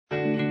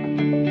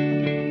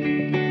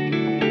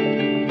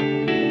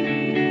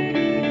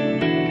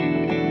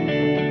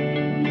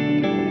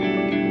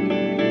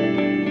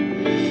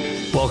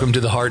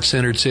Welcome to the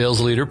Heart-Centered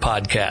Sales Leader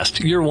Podcast,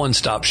 your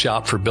one-stop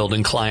shop for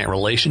building client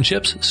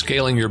relationships,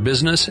 scaling your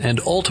business, and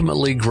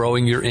ultimately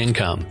growing your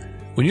income.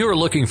 When you are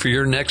looking for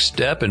your next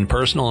step in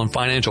personal and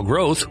financial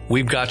growth,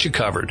 we've got you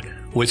covered.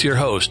 With your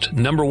host,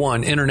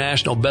 #1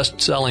 international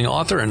best-selling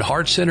author and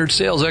heart-centered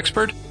sales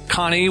expert,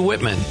 Connie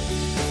Whitman.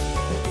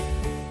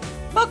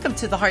 Welcome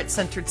to the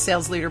Heart-Centered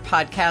Sales Leader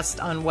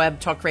Podcast on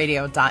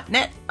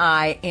webtalkradio.net.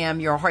 I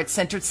am your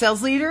Heart-Centered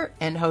Sales Leader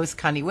and host,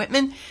 Connie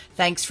Whitman.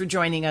 Thanks for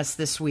joining us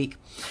this week.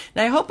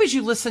 Now, I hope as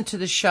you listen to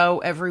the show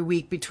every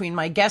week between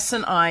my guests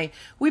and I,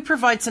 we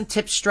provide some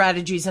tips,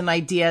 strategies, and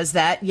ideas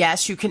that,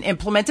 yes, you can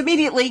implement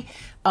immediately.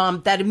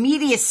 That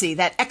immediacy,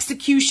 that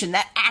execution,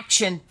 that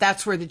action,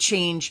 that's where the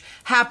change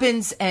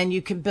happens, and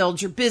you can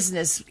build your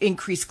business,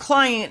 increase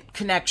client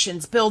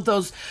connections, build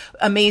those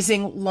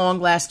amazing,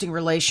 long-lasting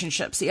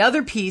relationships. The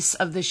other piece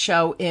of the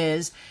show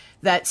is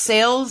that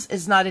sales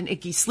is not an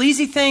icky,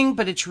 sleazy thing,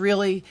 but it's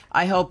really,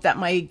 I hope that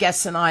my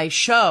guests and I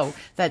show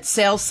that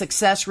sales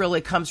success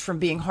really comes from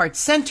being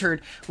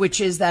heart-centered, which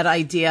is that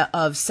idea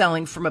of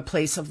selling from a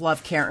place of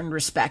love, care, and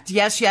respect.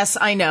 Yes,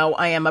 I know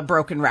I am a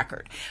broken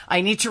record.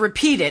 I need to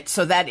repeat it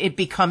so that it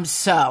becomes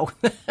so.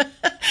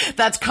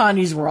 That's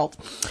Connie's world.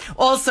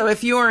 Also,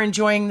 if you are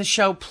enjoying the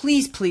show,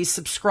 please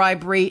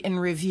subscribe, rate,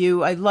 and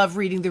review. I love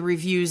reading the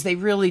reviews. They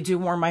really do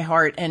warm my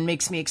heart and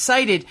makes me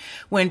excited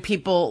when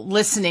people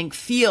listening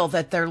feel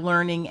that they're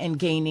learning and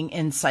gaining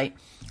insight.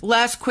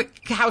 Last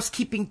quick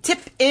housekeeping tip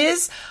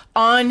is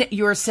on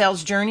your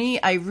sales journey,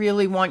 I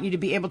really want you to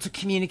be able to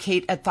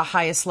communicate at the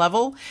highest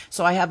level.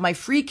 So I have my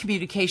free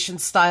communication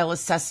style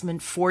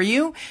assessment for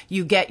you.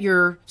 You get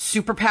your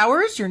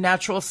superpowers, your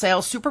natural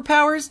sales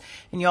superpowers,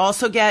 and you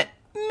also get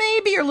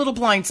maybe your little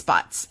blind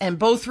spots. And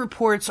both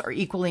reports are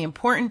equally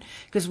important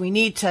because we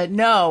need to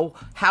know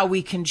how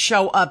we can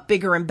show up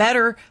bigger and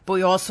better, but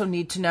we also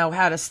need to know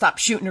how to stop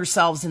shooting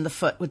ourselves in the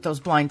foot with those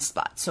blind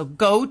spots. So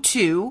go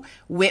to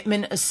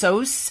Whitman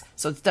Assoc,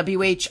 so it's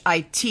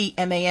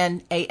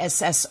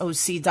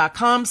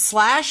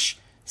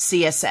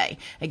WHITMANASSOC.com/CSA.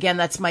 Again,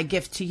 that's my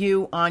gift to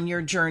you on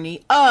your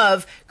journey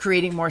of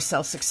creating more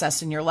sales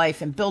success in your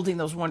life and building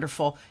those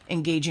wonderful,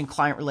 engaging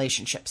client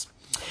relationships.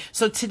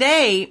 So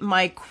today,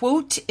 my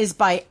quote is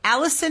by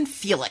Allison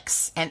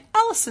Felix, and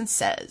Allison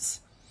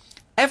says,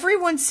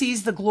 "Everyone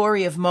sees the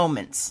glory of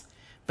moments,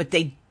 but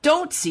they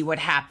don't see what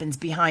happens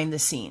behind the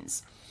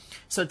scenes."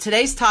 So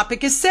today's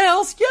topic is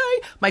sales.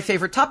 Yay! My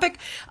favorite topic.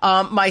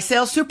 My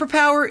sales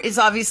superpower is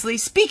obviously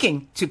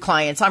speaking to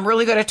clients. I'm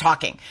really good at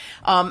talking.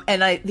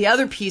 The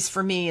other piece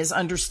for me is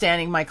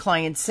understanding my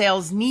clients'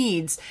 sales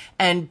needs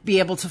and be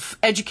able to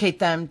educate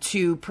them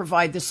to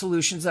provide the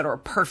solutions that are a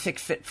perfect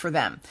fit for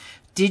them.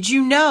 Did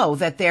you know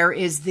that there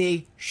is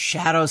the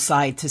shadow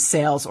side to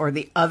sales, or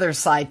the other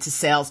side to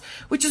sales,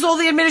 which is all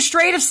the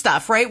administrative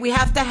stuff, right? We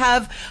have to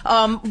have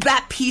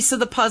that piece of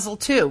the puzzle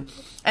too.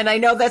 And I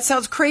know that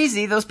sounds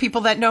crazy. Those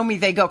people that know me,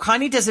 they go,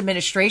 "Connie does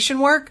administration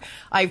work."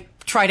 I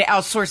try to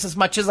outsource as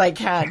much as I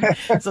can.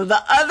 So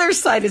the other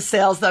side of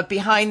sales, that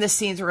behind the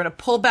scenes, we're going to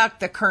pull back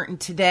the curtain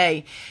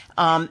today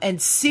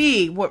and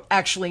see what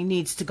actually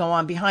needs to go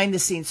on behind the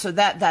scenes so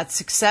that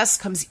success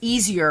comes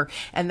easier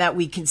and that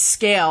we can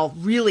scale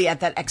really at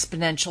that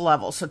exponential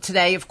level. So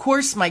today, of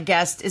course, my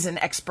guest is an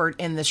expert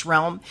in this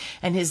realm,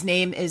 and his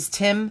name is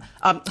Tom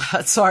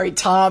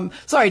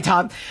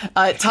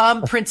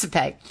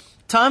Principe.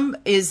 Tom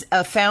is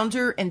a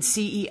founder and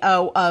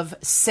CEO of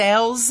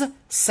Sales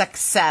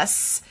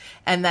Success,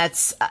 and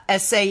that's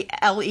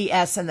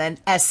SALES and then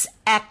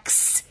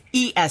SXESS.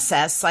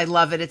 I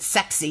love it. It's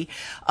sexy.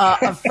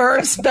 A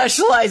firm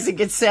specializing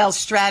in sales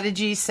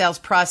strategy, sales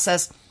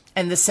process,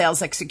 and the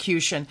sales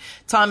execution.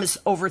 Tom has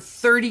over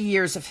 30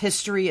 years of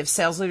history of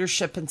sales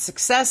leadership and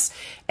success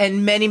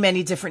in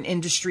many different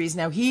industries.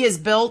 Now, he has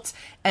built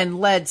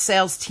and led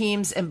sales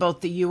teams in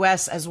both the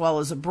U.S. as well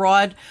as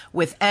abroad,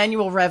 with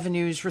annual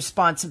revenues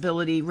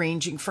responsibility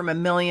ranging from $1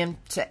 million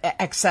to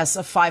excess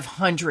of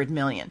 $500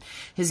 million.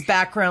 His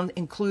background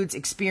includes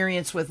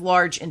experience with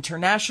large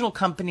international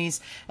companies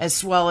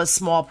as well as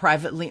small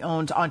privately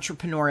owned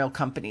entrepreneurial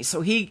companies. So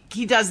he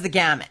does the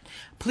gamut.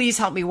 Please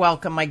help me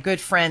welcome my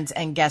good friend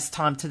and guest,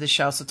 Tom, to the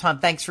show. So, Tom,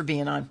 thanks for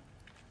being on.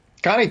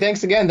 Connie,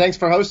 thanks again. Thanks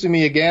for hosting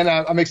me again.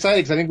 I'm excited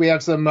because I think we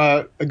have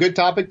a good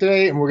topic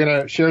today, and we're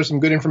going to share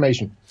some good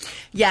information.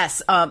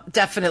 Yes,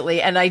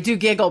 definitely. And I do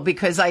giggle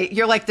because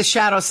you're like the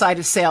shadow side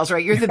of sales,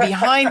 right? You're the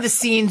behind the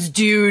scenes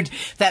dude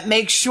that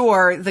makes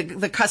sure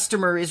the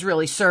customer is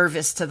really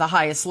serviced to the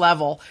highest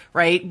level,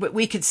 right? But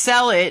we could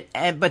sell it,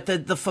 but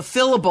the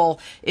fulfillable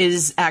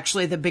is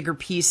actually the bigger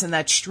piece, and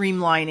that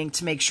streamlining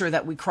to make sure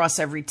that we cross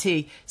every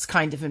T is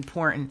kind of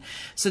important.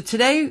 So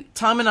today,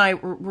 Tom and I,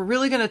 we're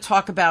really going to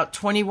talk about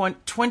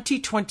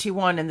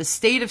 2021 and the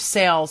state of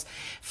sales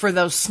for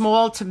those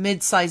small to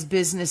mid-sized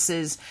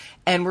businesses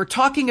And we're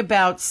talking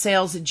about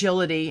sales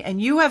agility,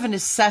 and you have an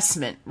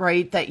assessment,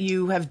 right, that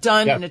you have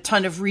done and a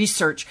ton of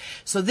research.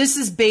 So this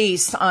is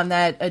based on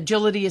that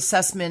agility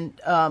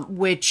assessment,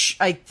 which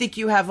I think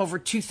you have over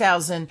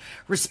 2,000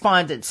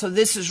 respondents. So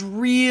this is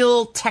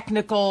real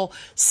technical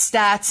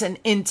stats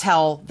and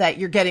intel that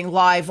you're getting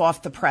live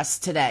off the press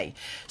today.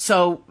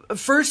 So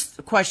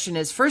first question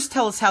is, first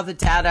tell us how the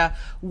data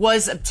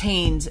was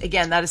obtained.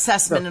 Again, that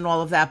assessment and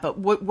all of that, but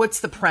what's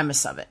the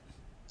premise of it?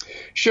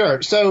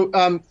 Sure.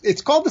 So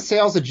it's called the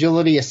Sales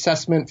Agility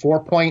Assessment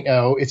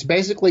 4.0. It's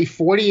basically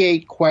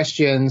 48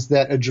 questions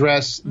that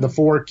address the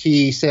 4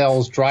 key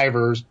sales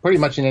drivers pretty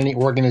much in any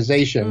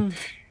organization.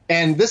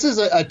 And this is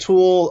a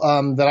tool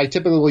that I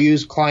typically will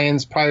use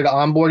clients prior to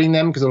onboarding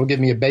them because it'll give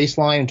me a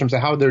baseline in terms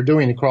of how they're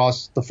doing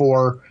across the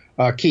 4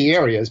 key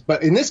areas.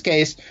 But in this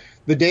case,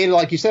 the data,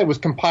 like you said, was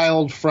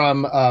compiled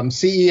from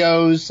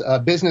CEOs,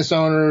 business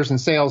owners,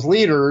 and sales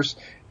leaders,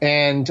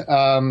 and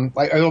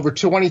over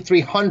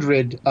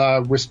 2,300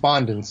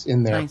 respondents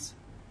in there. Nice.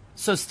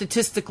 So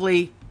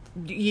statistically,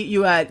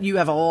 you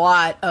have a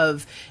lot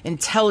of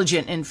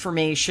intelligent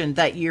information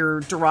that you're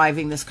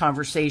deriving this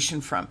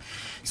conversation from.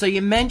 So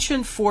you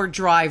mentioned 4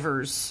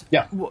 drivers.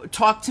 Yeah.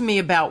 Talk to me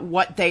about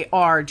what they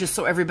are, just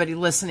so everybody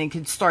listening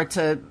can start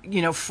to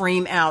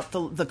frame out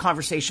the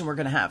conversation we're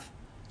going to have.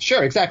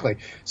 Sure, exactly.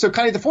 So,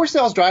 Connie, the 4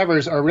 sales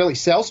drivers are really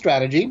sales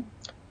strategy.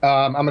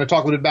 I'm going to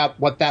talk a little bit about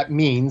what that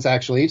means,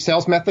 actually.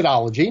 Sales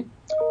methodology,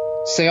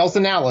 sales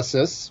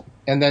analysis,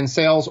 and then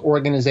sales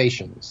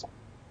organizations.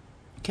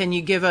 Can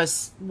you give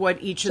us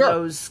what each of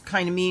those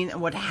kind of mean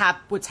and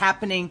what's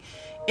happening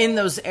in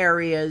those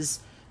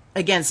areas,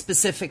 again,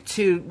 specific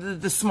to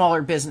the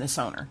smaller business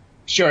owner?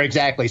 Sure,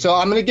 exactly. So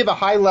I'm going to give a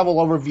high-level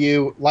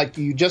overview, like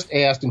you just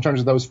asked, in terms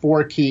of those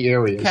 4 key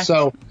areas. Okay.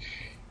 So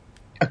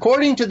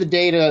according to the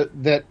data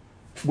that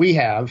we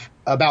have,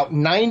 about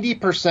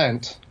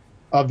 90%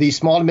 of these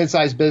small to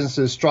mid-sized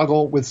businesses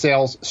struggle with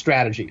sales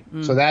strategy.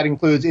 So that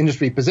includes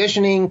industry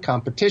positioning,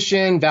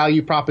 competition,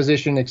 value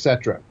proposition,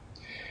 etc.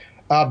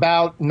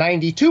 About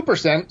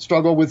 92%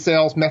 struggle with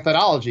sales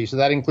methodology. So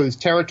that includes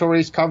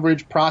territories,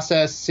 coverage,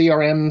 process,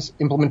 CRMs,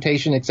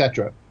 implementation,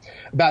 etc.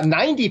 About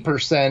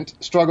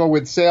 90% struggle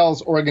with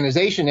sales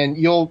organization, and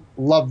you'll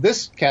love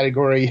this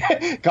category,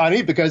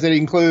 Connie, because it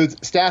includes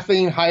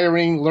staffing,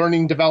 hiring,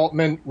 learning,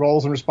 development,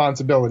 roles, and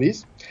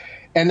responsibilities.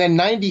 And then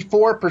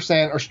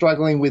 94% are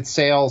struggling with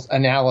sales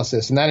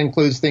analysis, and that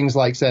includes things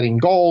like setting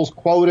goals,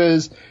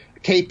 quotas,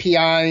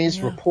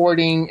 KPIs,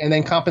 reporting, and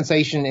then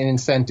compensation and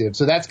incentives.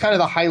 So that's kind of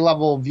the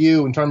high-level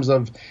view in terms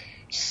of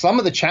some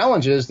of the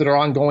challenges that are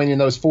ongoing in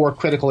those 4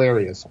 critical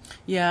areas.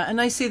 Yeah,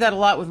 and I see that a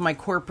lot with my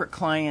corporate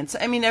clients.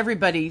 I mean,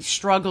 everybody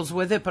struggles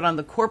with it, but on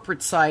the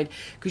corporate side,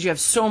 because you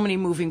have so many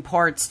moving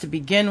parts to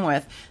begin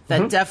with,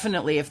 that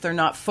definitely, if they're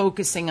not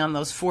focusing on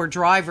those 4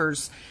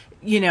 drivers,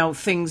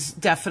 things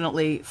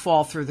definitely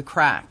fall through the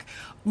crack.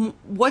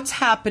 What's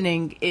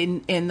happening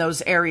in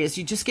those areas?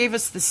 You just gave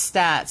us the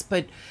stats,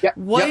 but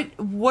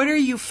what are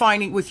you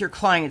finding with your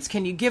clients?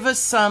 Can you give us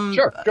some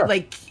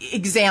like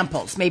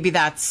examples? Maybe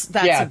that's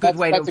a good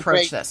way to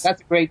approach this.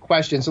 That's a great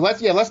question. So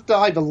let's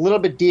dive a little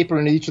bit deeper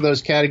into each of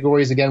those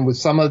categories again with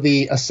some of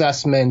the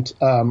assessment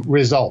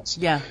results.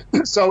 Yeah.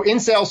 So in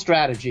sales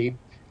strategy,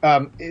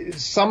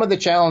 some of the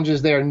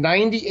challenges there,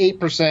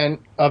 98%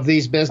 of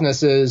these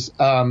businesses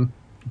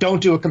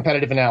don't do a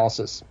competitive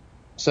analysis.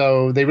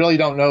 So they really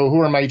don't know who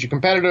are my major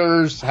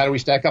competitors, how do we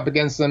stack up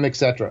against them, et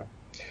cetera.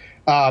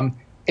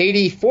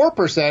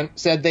 84%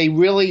 said they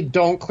really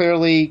don't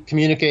clearly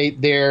communicate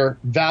their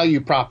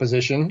value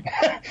proposition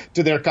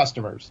to their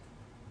customers.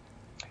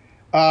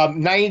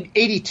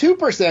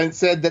 82%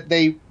 said that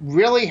they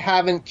really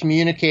haven't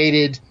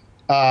communicated,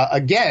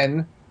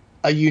 again,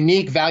 a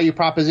unique value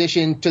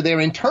proposition to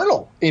their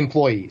internal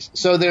employees.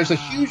 So there's a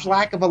huge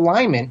lack of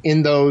alignment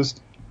in those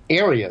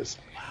areas.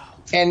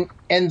 And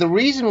the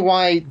reason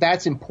why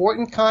that's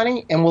important,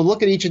 Connie, and we'll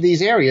look at each of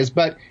these areas,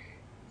 but,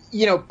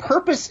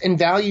 purpose and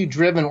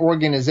value-driven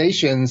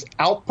organizations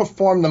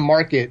outperform the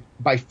market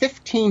by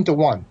 15 to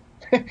 1,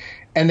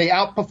 and they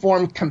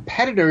outperform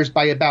competitors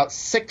by about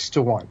 6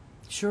 to 1.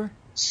 Sure.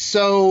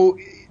 So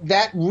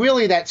that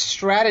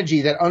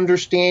strategy, that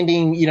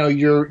understanding,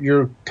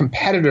 your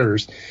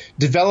competitors,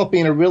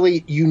 developing a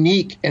really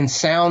unique and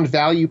sound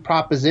value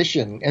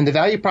proposition. And the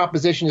value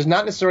proposition is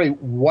not necessarily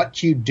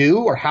what you do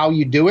or how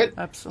you do it.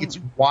 Absolutely. It's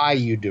why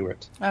you do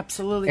it.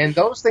 Absolutely. And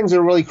those things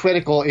are really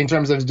critical in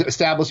terms of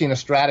establishing a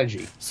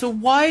strategy. So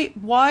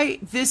why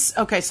this?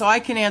 Okay, so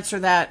I can answer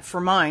that for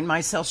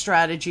my sales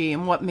strategy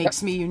and what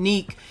makes me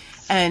unique.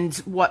 And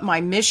what my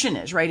mission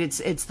is, right?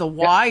 It's the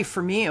why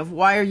for me of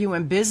why are you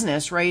in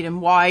business, right?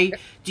 And why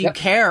do you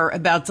care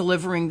about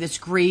delivering this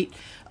great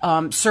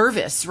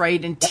service,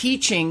 right? And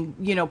teaching,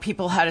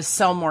 people how to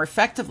sell more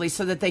effectively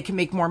so that they can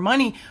make more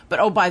money. But,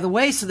 oh, by the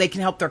way, so they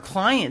can help their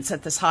clients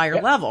at this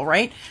higher level,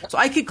 right? So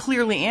I could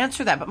clearly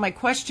answer that. But my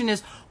question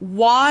is,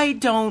 why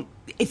don't,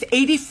 if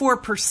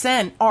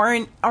 84%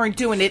 aren't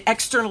doing it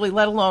externally,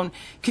 let alone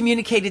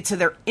communicated to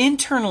their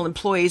internal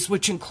employees,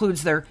 which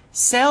includes their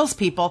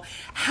salespeople,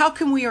 how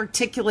can we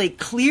articulate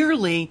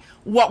clearly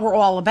what we're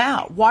all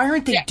about? Why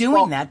aren't they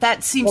doing that?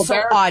 That seems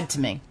so odd to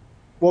me.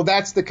 Well,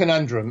 that's the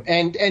conundrum.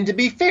 And to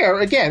be fair,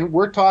 again,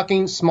 we're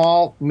talking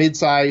small,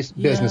 mid-sized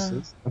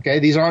businesses. Okay,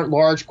 these aren't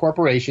large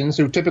corporations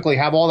who typically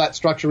have all that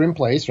structure in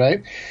place,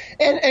 right?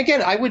 And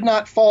again, I would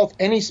not fault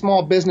any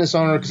small business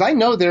owner because I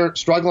know they're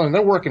struggling and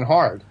they're working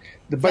hard.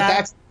 But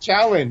that's the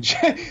challenge.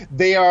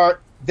 They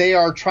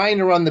are trying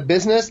to run the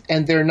business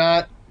and they're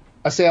not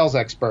a sales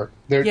expert.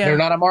 They're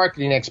not a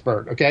marketing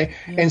expert, okay?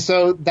 Yeah. And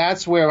so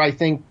that's where I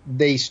think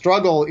they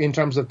struggle in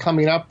terms of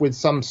coming up with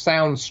some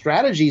sound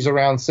strategies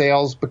around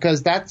sales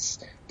because that's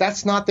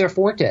not their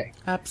forte.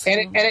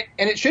 Absolutely.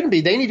 And it shouldn't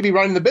be. They need to be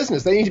running the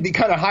business. They need to be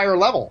kind of higher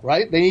level,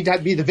 right? They need to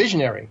be the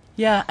visionary.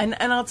 Yeah, and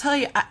I'll tell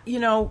you,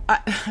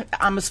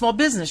 I'm a small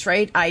business,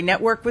 right? I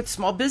network with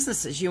small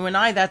businesses. You and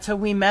I, that's how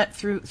we met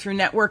through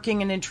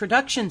networking and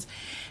introductions.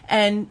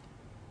 And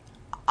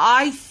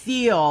I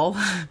feel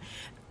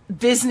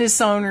business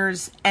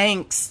owners'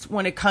 angst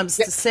when it comes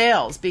to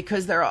sales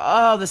because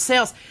the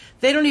sales.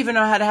 They don't even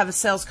know how to have a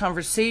sales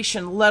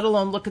conversation, let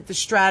alone look at the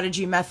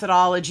strategy,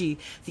 methodology,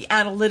 the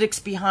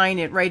analytics behind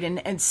it, right,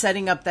 and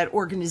setting up that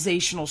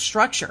organizational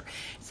structure.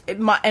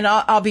 And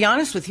I'll be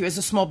honest with you, as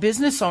a small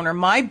business owner,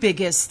 my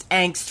biggest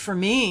angst for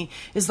me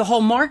is the whole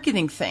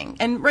marketing thing.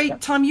 And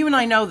Tom, you and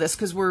I know this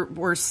because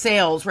we're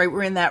sales, right?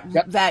 We're in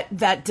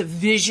that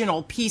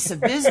divisional piece of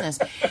business.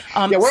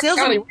 We're on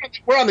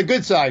the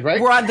good side,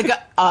 right? We're on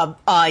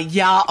the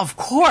yeah, of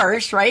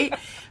course, right?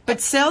 But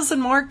sales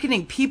and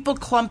marketing, people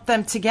clump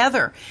them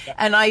together.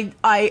 And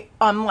I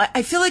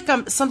feel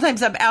like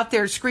sometimes I'm out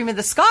there screaming,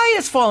 the sky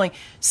is falling.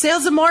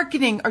 Sales and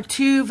marketing are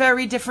two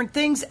very different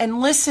things.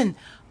 And listen,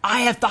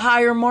 I have to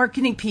hire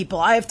marketing people.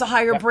 I have to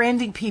hire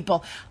branding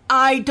people.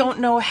 I don't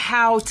know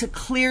how to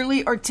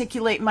clearly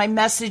articulate my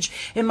message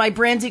in my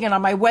branding and on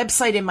my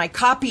website, in my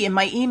copy, in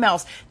my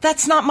emails.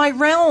 That's not my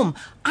realm.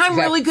 I'm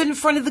really good in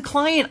front of the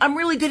client. I'm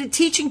really good at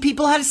teaching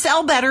people how to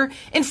sell better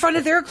in front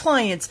of their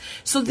clients.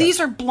 So these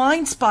are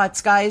blind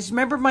spots, guys.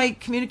 Remember my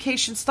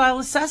communication style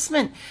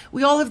assessment.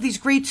 We all have these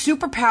great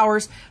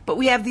superpowers, but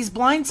we have these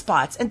blind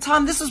spots. And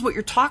Tom, this is what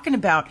you're talking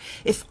about.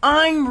 If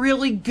I'm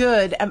really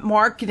good at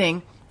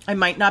marketing, I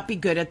might not be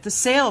good at the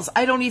sales.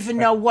 I don't even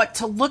know what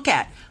to look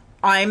at.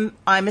 I'm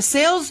a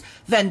sales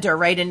vendor,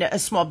 right, in a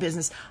small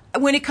business.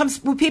 When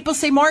people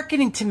say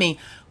marketing to me,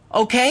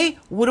 okay,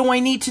 what do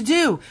I need to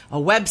do? A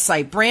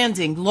website,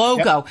 branding,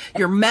 logo,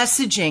 your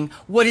messaging.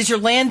 What does your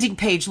landing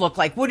page look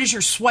like? What is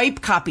your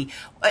swipe copy?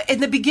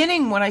 In the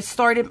beginning, when I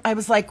started, I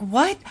was like,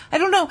 what? I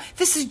don't know.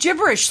 This is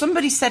gibberish.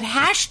 Somebody said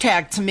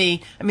hashtag to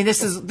me. I mean,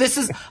 this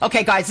is,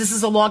 okay, guys, this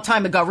is a long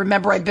time ago.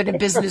 Remember, I've been in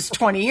business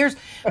 20 years.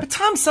 But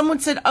Tom, someone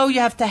said, oh,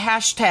 you have to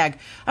hashtag.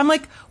 I'm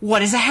like,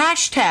 what is a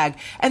hashtag?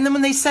 And then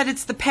when they said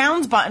it's the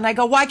pound button, I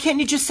go, why can't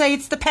you just say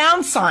it's the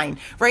pound sign,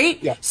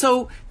 right? Yeah.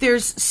 So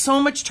there's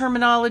so much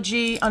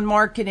terminology on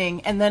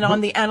marketing and then on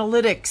the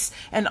analytics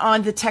and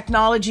on the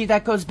technology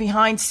that goes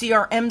behind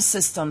CRM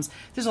systems.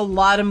 There's a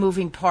lot of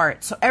moving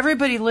parts. So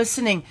everybody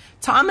listening,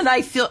 Tom and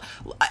I feel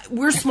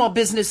we're small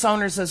business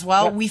owners as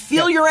well. Yeah. We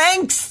feel your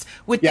angst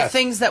with the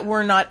things that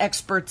we're not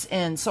experts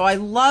in. So I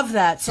love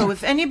that. So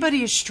if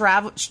anybody is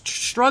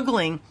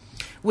struggling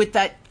with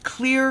that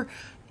clear,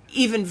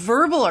 even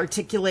verbal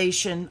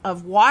articulation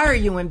of why are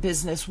you in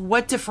business,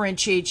 what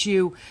differentiates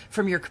you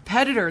from your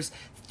competitors,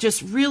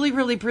 just really,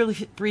 really,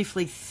 really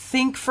briefly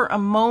think for a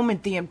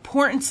moment the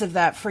importance of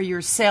that for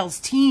your sales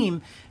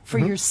team, for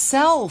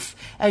yourself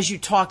as you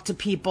talk to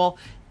people.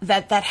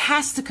 That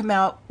has to come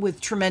out with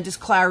tremendous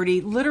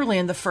clarity, literally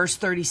in the first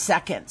 30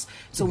 seconds.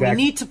 So we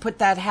need to put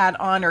that hat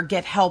on or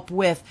get help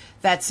with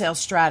that sales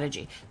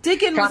strategy.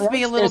 Dig in with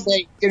me a little.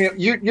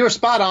 You're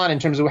spot on in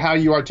terms of how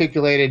you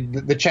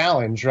articulated the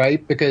challenge,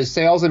 right? Because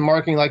sales and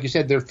marketing, like you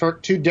said, they're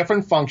two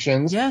different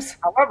functions. Yes.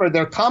 However,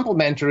 they're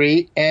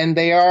complementary and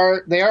they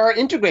are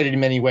integrated in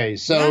many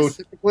ways. So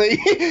typically,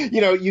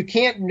 you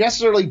can't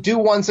necessarily do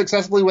one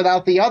successfully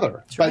without the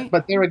other.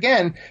 But there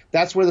again,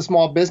 that's where the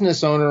small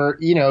business owner,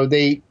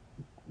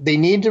 they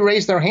need to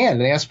raise their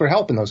hand and ask for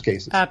help in those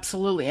cases.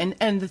 Absolutely.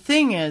 And the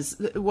thing is,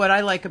 what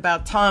I like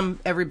about Tom,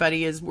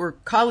 everybody, is we're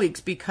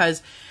colleagues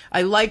because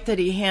I like that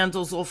he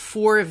handles all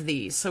four of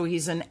these. So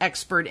he's an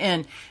expert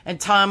in. And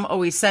Tom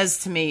always says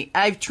to me,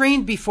 I've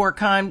trained before,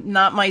 Con,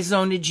 not my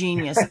zone of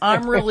genius.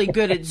 I'm really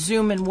good at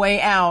zooming way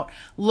out,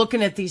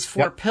 looking at these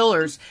four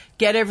pillars,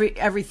 get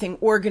everything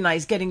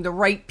organized, getting the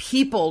right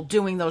people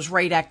doing those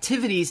right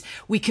activities.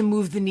 We can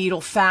move the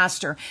needle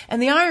faster.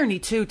 And the irony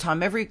too,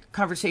 Tom, every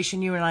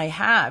conversation you and I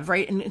have,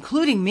 right, and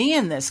including me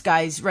in this,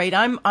 guys, right,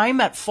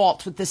 I'm at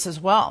fault with this as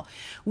well.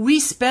 We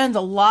spend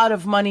a lot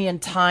of money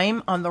and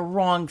time on the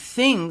wrong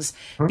things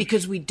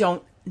because we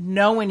don't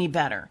know any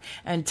better.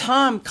 And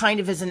Tom kind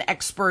of is an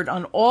expert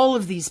on all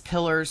of these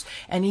pillars,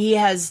 and he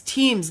has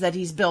teams that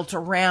he's built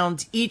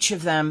around each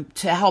of them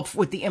to help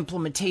with the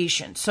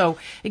implementation. So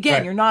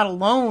again, You're not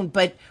alone,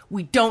 but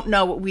we don't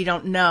know what we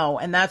don't know.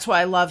 And that's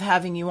why I love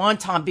having you on,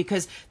 Tom,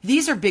 because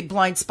these are big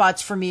blind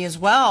spots for me as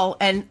well.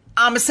 And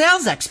I'm a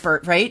sales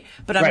expert, right?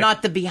 But I'm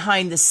not the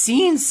behind the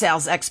scenes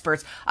sales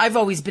expert. I've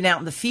always been out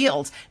in the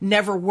field,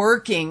 never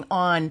working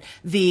on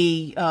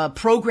the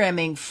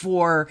programming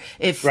for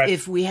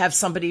if we have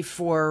somebody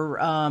for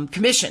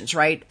commissions,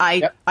 right?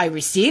 I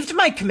received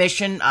my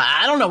commission.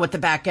 I don't know what the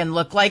back end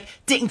looked like.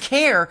 Didn't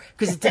care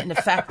because it didn't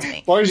affect me.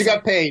 As long as you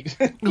got paid.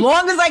 As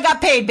long as I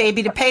got paid,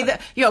 baby, to pay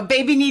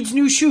baby needs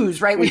new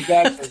shoes, right? We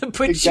have to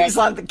put shoes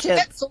on the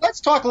kids. So let's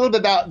talk a little bit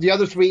about the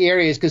other three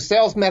areas, because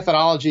sales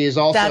methodology is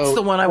also. That's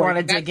the one I want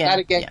to dig in. That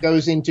again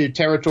goes into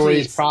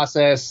territories,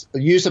 process,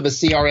 the use of a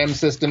CRM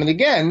system. And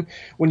again,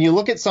 when you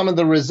look at some of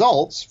the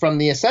results from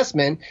the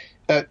assessment,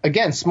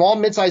 again, small,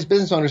 mid-sized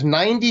business owners,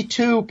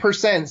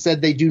 92%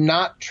 said they do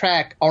not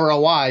track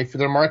ROI for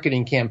their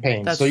marketing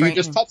campaigns. That's so frightening.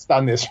 You just touched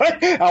on this,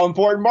 right? How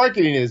important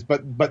marketing is,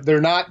 but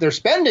they're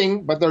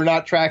spending, but they're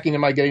not tracking,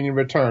 am I getting a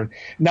return?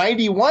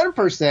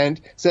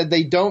 91% said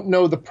they don't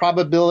know the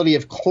probability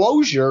of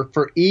closure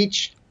for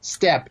each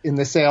step in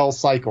the sales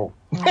cycle.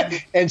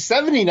 And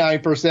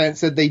 79%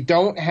 said they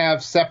don't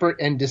have separate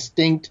and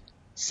distinct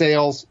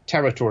sales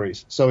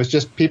territories. So it's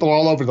just people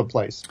all over the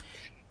place.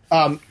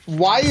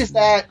 Why is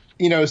that,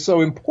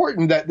 so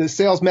important, that the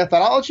sales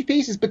methodology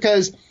piece? Is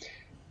because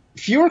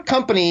fewer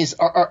companies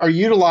are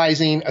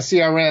utilizing a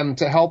CRM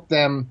to help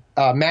them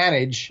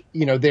manage,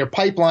 their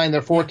pipeline,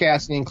 their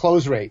forecasting, and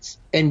close rates.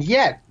 And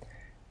yet,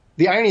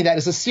 the irony of that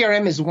is the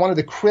CRM is one of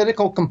the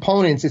critical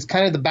components. It's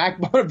kind of the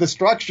backbone of the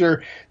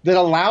structure that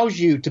allows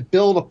you to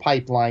build a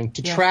pipeline,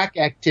 to track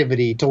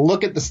activity, to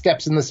look at the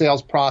steps in the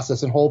sales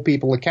process and hold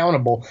people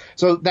accountable.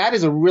 So that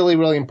is a really,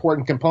 really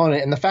important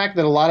component. And the fact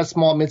that a lot of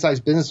small,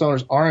 mid-sized business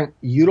owners aren't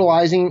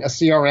utilizing a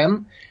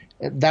CRM,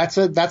 that's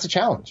a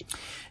challenge.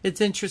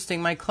 It's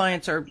interesting. My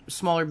clients are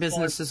smaller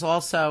businesses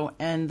also,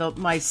 and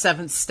my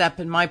seventh step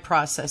in my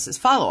process is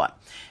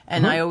follow-up.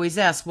 And I always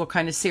ask, what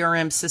kind of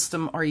CRM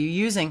system are you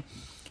using?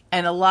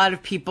 And a lot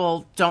of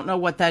people don't know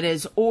what that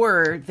is,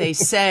 or they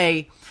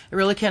say, I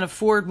really can't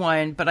afford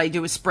one, but I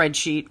do a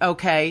spreadsheet.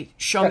 Okay,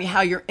 show me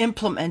how you're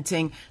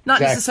implementing.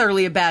 Not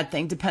necessarily a bad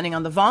thing, depending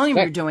on the volume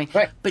you're doing,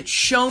 but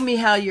show me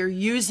how you're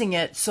using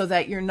it so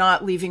that you're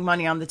not leaving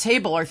money on the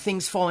table. Are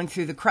things falling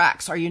through the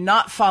cracks? Are you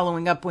not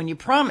following up when you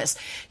promise?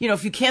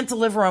 If you can't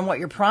deliver on what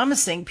you're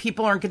promising,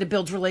 people aren't going to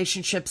build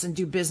relationships and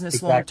do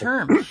business long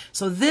term.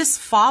 So this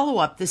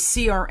follow-up, this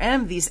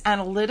CRM, these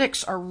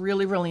analytics are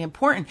really, really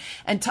important.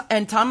 And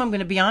Tom, I'm going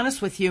to be honest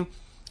with you.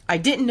 I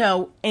didn't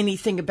know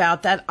anything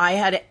about that. I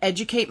had to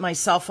educate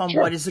myself on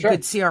what is a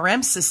good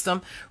CRM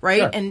system,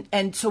 right?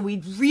 And so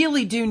we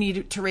really do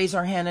need to raise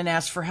our hand and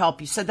ask for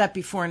help. You said that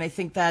before, and I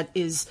think that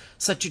is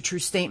such a true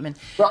statement.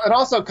 Well, and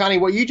also, Connie,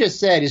 what you just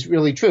said is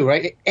really true,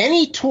 right?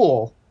 Any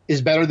tool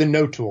is better than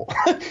no tool.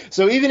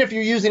 So even if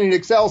you're using an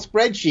Excel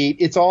spreadsheet,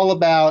 it's all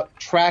about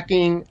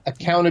tracking,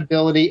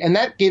 accountability, and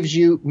that gives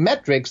you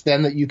metrics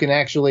then that you can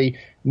actually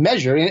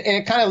measure. And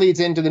it kind of leads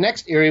into the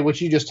next area,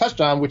 which you just touched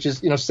on, which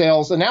is,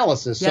 sales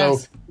analysis.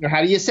 Yes. So,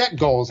 how do you set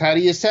goals? How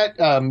do you set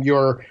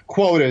your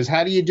quotas?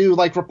 How do you do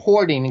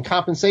reporting and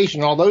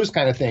compensation, all those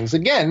kind of things?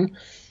 Again,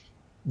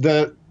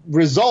 the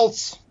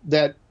results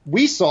that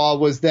we saw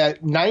was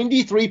that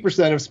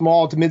 93% of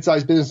small to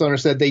mid-sized business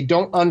owners said they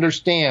don't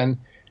understand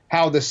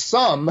how the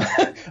sum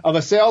of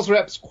a sales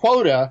rep's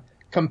quota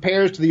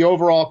compares to the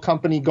overall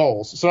company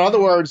goals. So in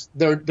other words,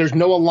 there's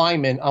no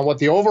alignment on what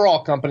the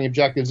overall company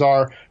objectives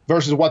are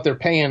versus what they're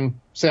paying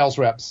sales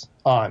reps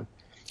on.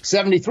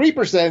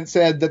 73%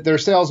 said that their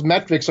sales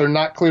metrics are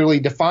not clearly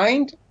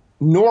defined,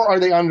 nor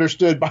are they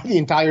understood by the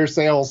entire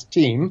sales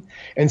team.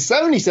 And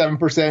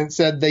 77%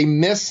 said they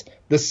miss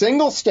the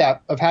single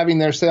step of having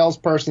their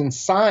salesperson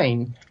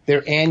sign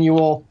their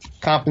annual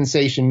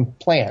compensation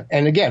plan.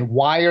 And again,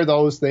 why are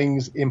those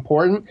things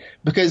important?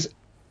 Because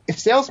if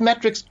sales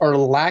metrics are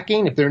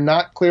lacking, if they're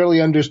not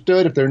clearly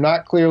understood, if they're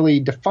not clearly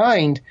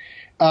defined,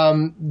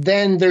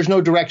 then there's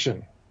no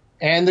direction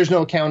and there's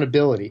no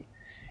accountability.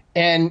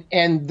 And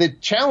the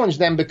challenge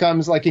then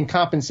becomes, like in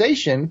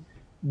compensation,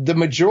 the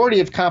majority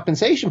of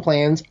compensation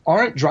plans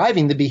aren't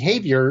driving the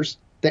behaviors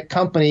that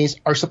companies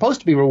are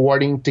supposed to be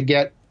rewarding to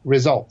get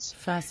results.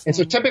 And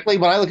so typically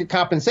when I look at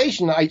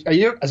compensation,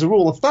 as a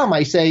rule of thumb,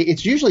 I say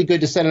it's usually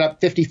good to set it up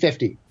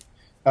 50-50,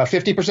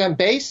 50%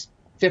 base,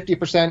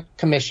 50%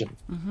 commission.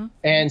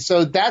 And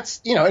so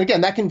that's,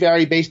 again, that can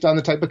vary based on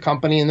the type of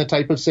company and the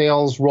type of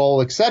sales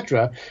role, et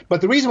cetera. But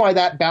the reason why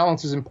that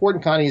balance is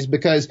important, Connie, is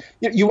because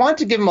you want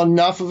to give them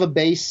enough of a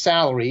base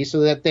salary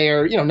so that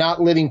they're, not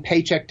living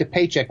paycheck to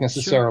paycheck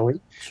necessarily.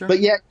 Sure.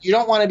 But yet you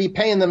don't want to be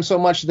paying them so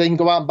much that they can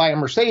go out and buy a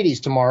Mercedes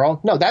tomorrow.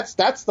 No, that's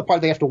the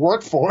part they have to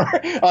work for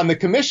on the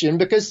commission,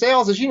 because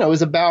sales, as you know,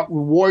 is about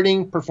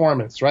rewarding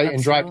performance, right? Absolutely.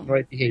 And driving the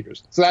right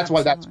behaviors. So that's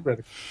why that's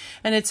critical.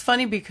 And it's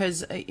funny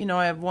because, I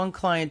have one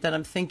client client that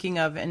I'm thinking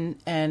of, and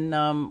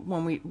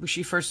when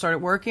she first started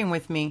working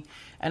with me,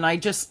 and I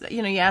just,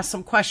 you ask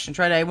some questions,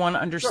 right? I want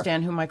to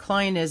understand who my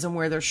client is and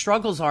where their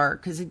struggles are,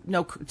 because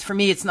for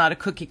me, it's not a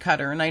cookie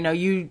cutter, and I know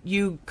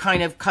you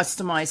kind of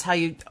customize how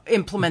you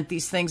implement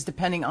these things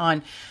depending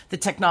on the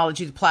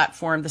technology, the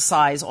platform, the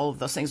size, all of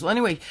those things. Well,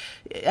 anyway,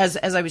 as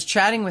I was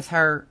chatting with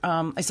her,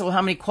 I said, well,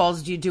 how many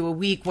calls do you do a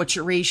week? What's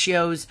your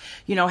ratios?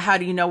 How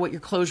do you know what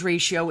your close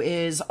ratio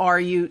is? Are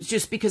you,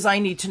 just because I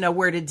need to know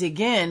where to dig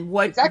in,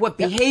 what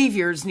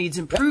behaviors needs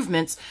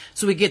improvements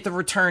so we get the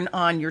return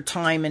on your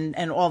time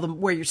and all the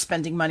where you're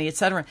spending money, et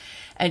cetera.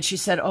 And she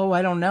said, oh,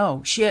 I don't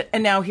know.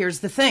 And now here's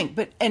the thing.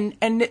 But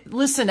and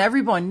listen,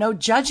 everyone, no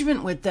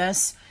judgment with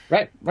this.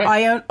 Right.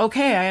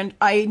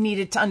 I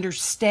needed to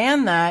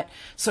understand that.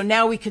 So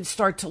now we can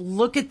start to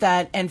look at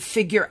that and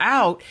figure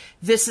out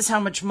this is how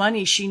much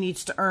money she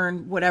needs to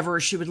earn, whatever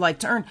she would like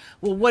to earn.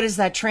 Well, what does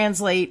that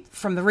translate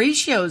from the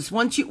ratios?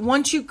 Once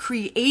you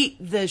create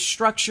the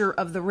structure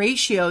of the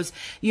ratios,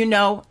 you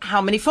know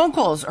how many phone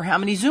calls or how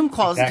many Zoom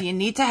calls do you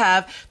need to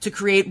have to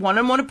create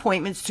one-on-one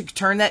appointments to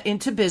turn that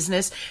into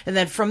business. And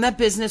then from that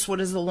business, what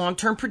is the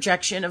long-term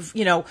projection of,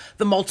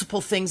 the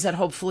multiple things that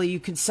hopefully you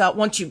can sell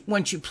once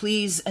you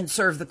please and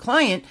serve the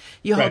client,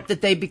 you hope that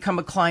they become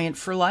a client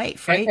for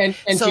life, right?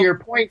 And so, to your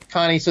point,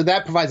 Connie, so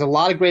that provides a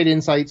lot of great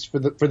insights for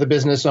the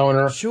business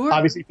owner,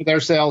 obviously for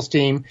their sales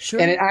team,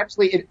 and it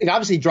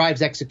obviously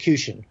drives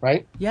execution,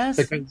 right? Yes.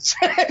 Because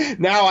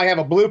now I have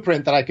a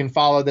blueprint that I can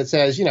follow that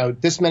says,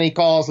 this many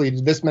calls lead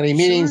to this many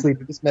meetings, lead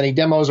to this many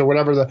demos, or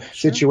whatever the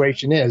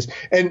situation is.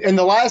 And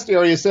the last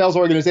area, sales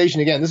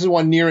organization, again, this is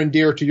one near and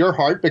dear to your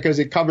heart because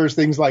it covers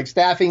things like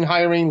staffing,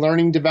 hiring,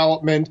 learning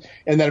development,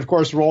 and then of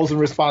course roles and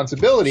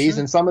responsibilities.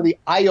 And some of the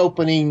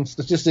eye-opening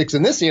statistics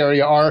in this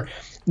area are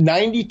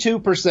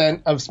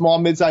 92% of small,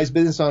 mid-sized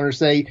business owners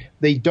say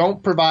they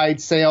don't provide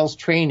sales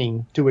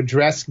training to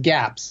address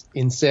gaps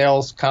in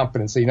sales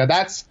competency. Now,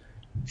 that's,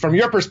 from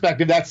your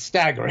perspective, that's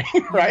staggering,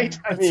 right?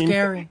 That's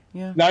scary,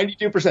 yeah.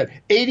 92%.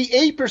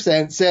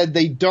 88% said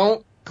they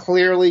don't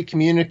clearly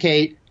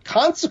communicate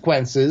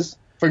consequences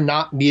for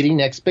not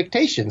meeting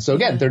expectations. So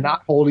again, they're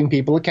not holding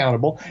people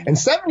accountable. And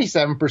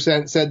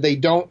 77% said they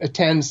don't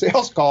attend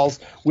sales calls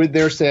with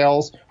their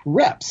sales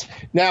reps.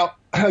 Now,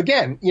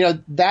 again,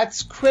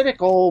 that's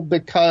critical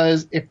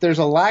because if there's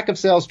a lack of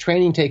sales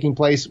training taking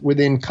place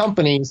within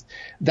companies,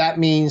 that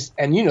means,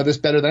 and you know this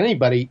better than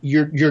anybody,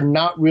 you're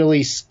not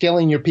really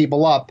skilling your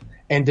people up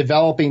and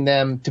developing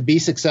them to be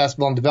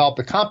successful and develop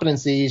the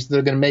competencies that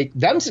are going to make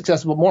them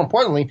successful, but more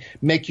importantly,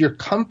 make your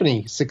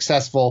company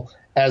successful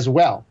as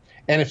well.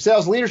 And if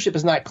sales leadership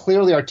is not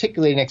clearly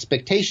articulating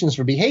expectations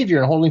for behavior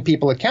and holding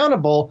people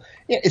accountable,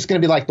 it's going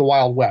to be like the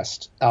Wild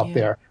West out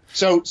there.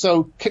 So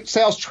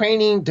sales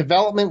training,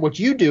 development, what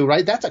you do,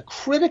 right, that's a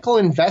critical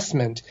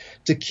investment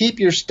to keep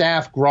your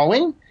staff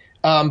growing,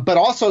 but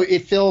also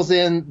it fills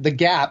in the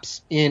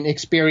gaps in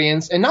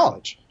experience and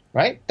knowledge,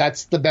 right?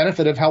 That's the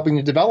benefit of helping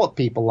to develop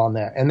people on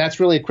that. And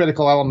that's really a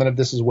critical element of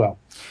this as well.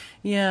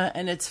 Yeah,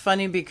 and it's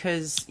funny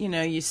because,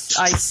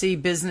 I see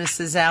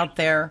businesses out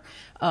there,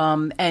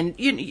 and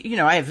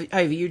I have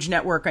a huge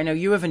network. I know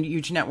you have a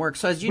huge network.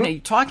 So as you're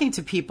talking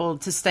to people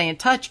to stay in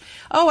touch.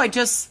 Oh, I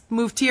just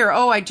moved here.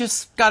 Oh, I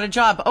just got a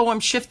job. Oh, I'm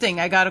shifting.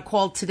 I got a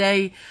call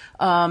today.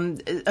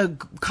 A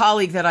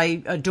colleague that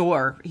I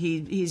adore.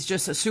 He's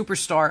just a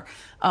superstar.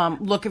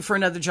 Looking for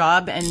another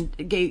job and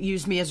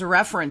used me as a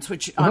reference,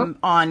 which I'm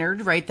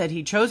honored, right, that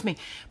he chose me.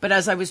 But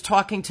as I was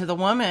talking to the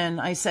woman,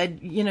 I said,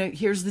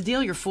 here's the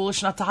deal. You're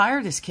foolish not to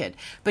hire this kid.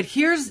 But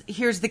here's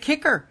the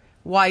kicker.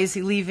 Why is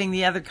he leaving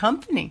the other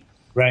company?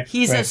 Right.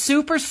 He's a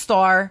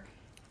superstar.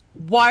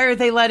 Why are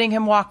they letting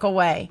him walk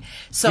away?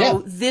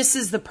 So this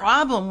is the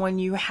problem when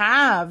you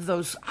have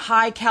those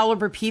high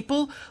caliber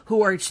people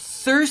who are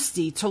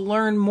thirsty to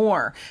learn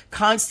more,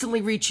 constantly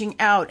reaching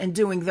out and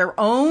doing their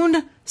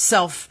own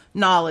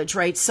self-knowledge,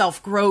 right?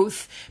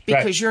 Self-growth,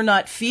 because you're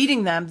not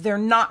feeding them, they're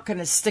not going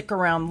to stick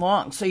around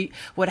long. So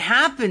what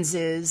happens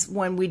is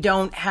when we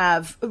don't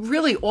have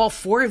really all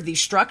four of these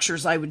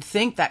structures, I would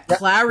think that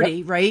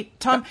clarity, right,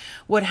 Tom?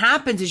 What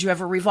happens is you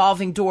have a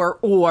revolving door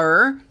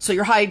so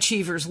your high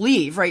achievers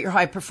leave, right? Your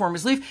high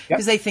performers leave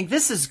because they think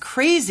this is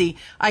crazy.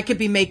 I could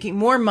be making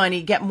more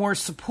money, get more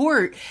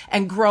support,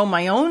 and grow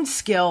my own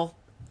skill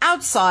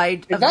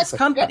outside of this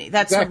company.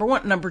 That's number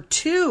one. Number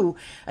two,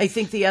 I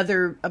think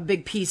a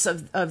big piece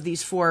of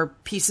these four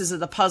pieces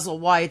of the puzzle,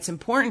 why it's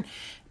important,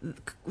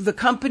 the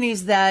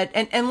companies that,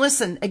 and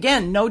listen,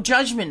 again, no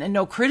judgment and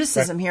no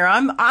criticism here.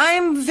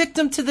 I'm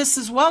victim to this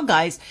as well,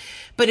 guys.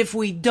 But if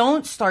we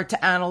don't start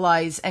to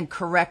analyze and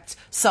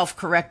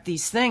self-correct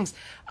these things,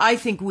 I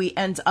think we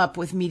end up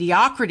with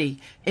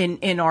mediocrity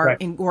in our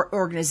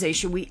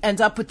organization. We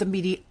end up with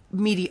the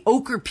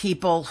mediocre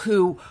people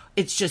who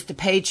it's just a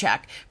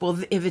paycheck. Well,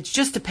 if it's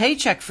just a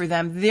paycheck for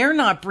them, they're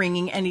not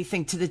bringing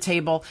anything to the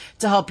table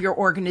to help your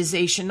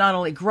organization not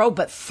only grow,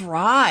 but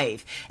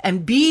thrive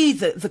and be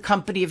the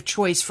company of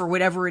choice for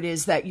whatever it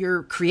is that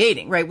you're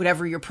creating, right?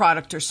 Whatever your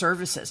product or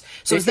service is.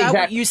 So is that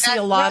what you see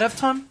a lot of,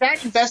 Tom?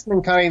 That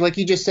investment, Connie, like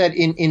you just said,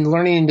 in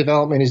learning and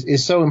development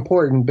is so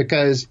important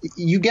because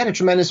you get a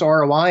tremendous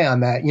ROI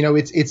on that. You know,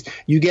 it's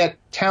you get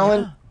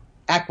talent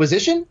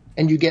acquisition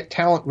and you get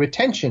talent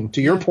retention,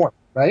 to your point.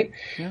 Right.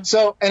 Yeah.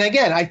 So, and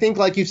again, I think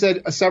like you've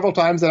said several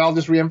times, that I'll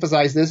just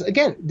reemphasize this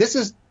again, this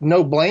is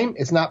no blame.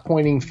 It's not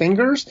pointing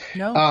fingers.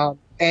 No.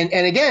 And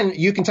again,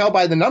 you can tell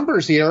by the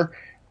numbers here,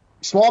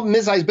 small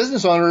mid-sized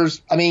business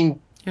owners, I mean,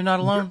 you're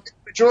not alone.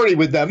 Majority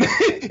with them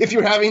if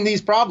you're having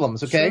these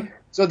problems. Okay. Sure.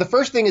 So the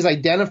first thing is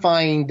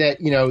identifying that,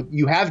 you know,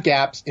 you have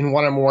gaps in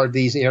one or more of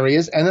these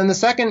areas. And then the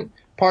second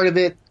part of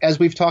it, as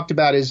we've talked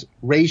about, is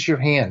raise your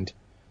hand.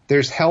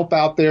 There's help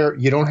out there.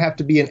 You don't have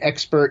to be an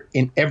expert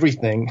in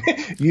everything.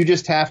 You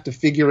just have to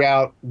figure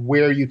out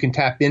where you can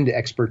tap into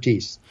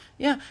expertise.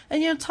 Yeah.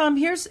 And, you know, Tom,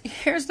 here's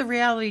the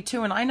reality,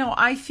 too. And I know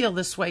I feel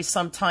this way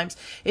sometimes.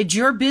 It's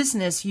your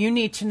business. You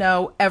need to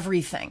know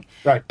everything.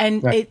 Right.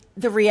 And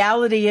the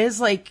reality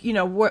is, like, you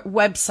know,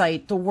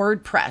 website, the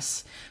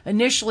WordPress.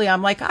 Initially,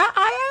 I'm like,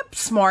 I am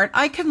smart.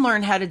 I can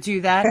learn how to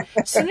do that.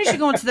 As soon as you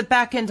go into the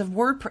back end of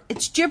WordPress,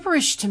 it's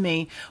gibberish to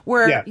me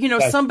where, you know,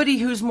 somebody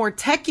who's more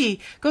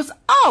techie goes,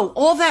 oh,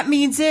 all that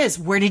means is,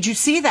 where did you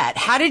see that?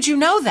 How did you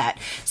know that?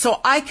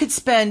 So I could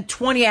spend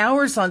 20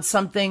 hours on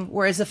something,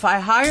 whereas if I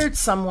hired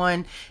someone,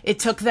 it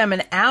took them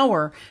an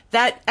hour.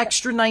 That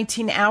extra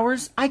 19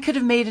 hours, I could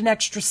have made an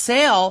extra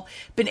sale,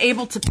 been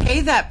able to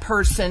pay that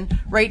person,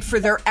 right, for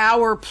their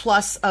hour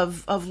plus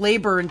of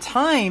labor and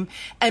time,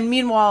 and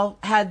meanwhile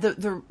had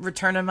the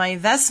return on my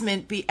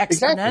investment be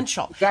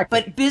exponential.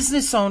 Exactly. But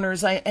business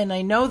owners,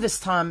 I know this,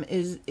 Tom,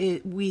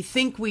 we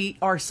think we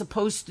are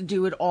supposed to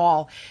do it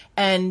all,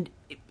 and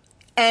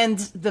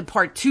the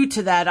part two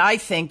to that, I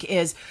think,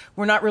 is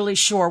we're not really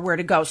sure where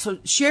to go. So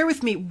share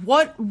with me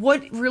what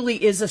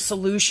really is a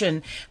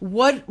solution.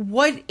 What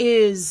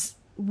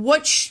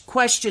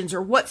questions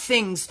or what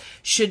things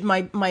should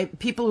my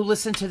people who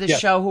listen to this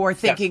show who are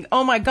thinking,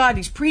 oh my God,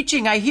 he's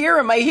preaching. I hear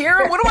him. What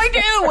do I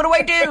do? What do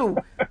I do?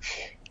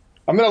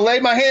 I'm going to lay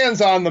my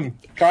hands on them,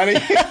 Connie.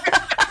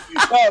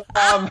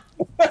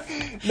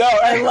 No,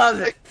 I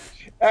love it.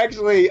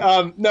 Actually,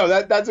 no,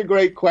 that's a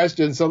great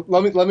question. So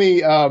let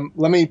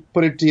me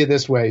put it to you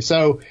this way.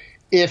 So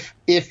if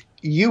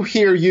you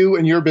hear you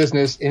and your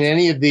business in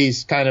any of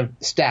these kind of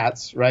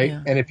stats, right?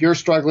 Yeah. And if you're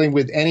struggling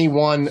with any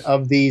one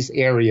of these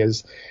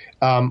areas,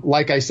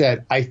 like I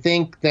said, I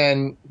think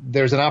then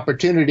there's an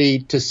opportunity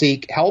to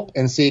seek help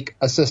and seek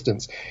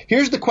assistance.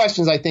 Here's the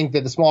questions I think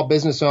that the small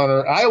business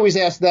owner, I always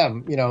ask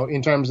them, you know,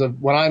 in terms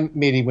of when I'm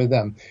meeting with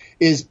them,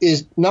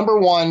 is number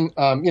one,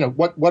 you know,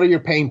 what are your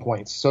pain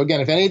points? So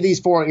again, if any of these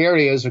four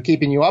areas are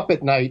keeping you up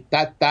at night,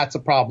 that's a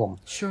problem.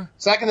 Sure.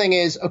 Second thing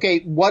is, okay,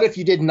 what if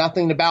you did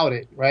nothing about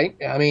it, right?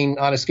 I mean,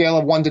 on a scale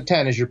of 1 to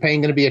 10, is your pain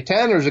going to be a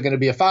 10 or is it going to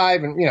be a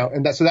 5? And, you know,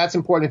 so that's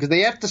important because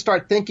they have to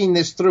start thinking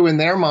this through in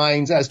their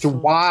minds as to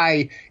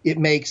why it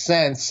makes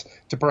sense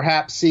to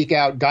perhaps seek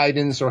out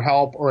guidance or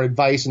help or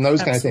advice and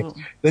those kind of things.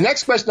 The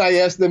next question I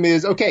ask them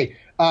is, okay,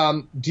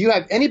 do you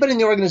have anybody in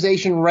the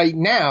organization right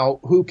now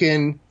who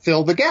can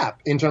fill the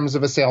gap in terms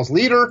of a sales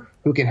leader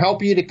who can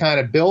help you to kind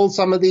of build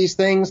some of these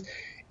things?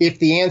 If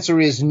the answer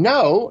is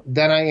no,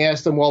 then I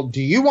ask them, well,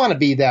 do you want to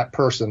be that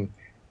person?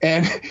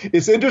 And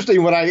it's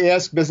interesting when I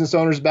ask business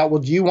owners about,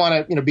 well, do you want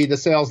to, you know, be the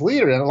sales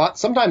leader? And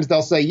sometimes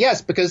they'll say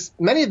yes, because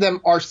many of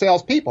them are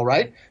salespeople,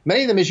 right?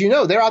 Many of them, as you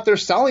know, they're out there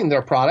selling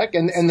their product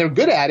and they're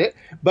good at it,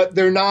 but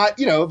they're not,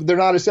 you know, they're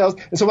not a sales.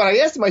 And so when I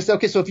asked them, I said,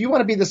 okay, so if you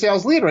want to be the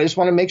sales leader, I just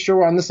want to make sure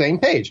we're on the same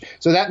page.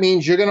 So that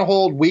means you're going to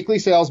hold weekly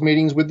sales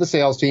meetings with the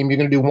sales team. You're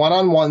going to do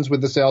one-on-ones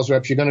with the sales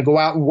reps. You're going to go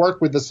out and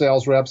work with the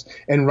sales reps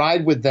and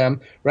ride with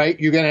them, right?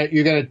 You're going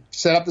to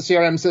set up the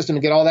CRM system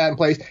and get all that in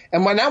place.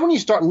 And now when you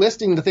start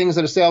listing the things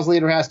that a sales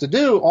leader has to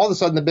do, all of a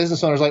sudden the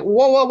business owner's like,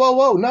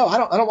 whoa, no, I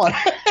don't want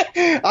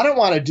I don't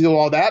want to do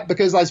all that,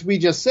 because as we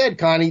just said,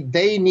 Connie,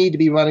 they need to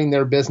be running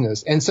their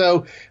business. And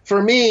so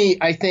for me,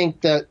 I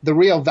think that the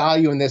real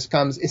value in this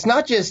comes, it's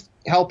not just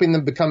helping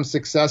them become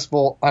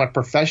successful on a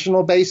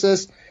professional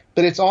basis,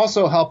 but it's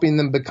also helping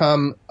them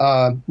become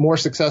more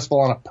successful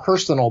on a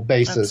personal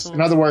basis. Absolutely.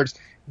 In other words,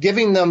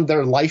 giving them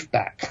their life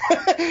back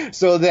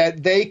so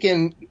that they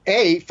can,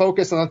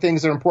 focus on the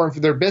things that are important for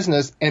their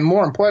business, and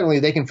more importantly,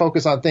 they can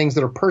focus on things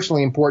that are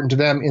personally important to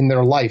them in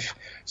their life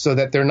so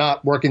that they're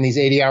not working these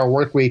 80-hour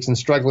work weeks and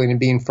struggling and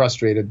being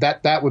frustrated.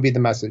 That would be the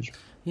message.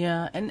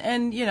 Yeah,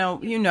 and you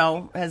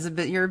know, as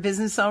you're a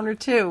business owner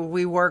too,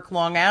 we work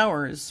long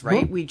hours,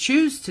 right? Mm-hmm. We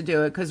choose to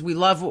do it because we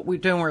love what we're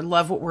doing, we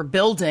love what we're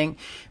building,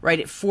 right?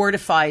 It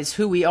fortifies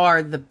who we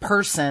are, the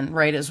person,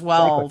 right, as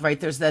well, exactly. Right?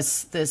 There's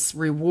this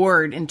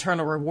reward,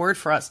 internal reward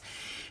for us.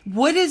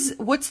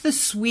 What's the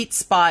sweet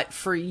spot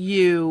for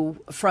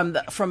you from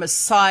a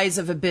size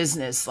of a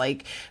business,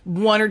 like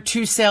 1 or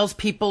 2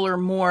 salespeople or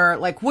more?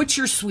 Like, what's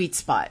your sweet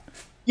spot?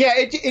 Yeah,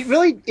 it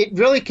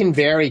really can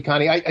vary,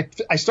 Connie.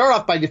 I start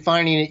off by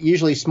defining it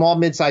usually small,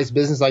 mid-sized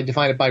business. I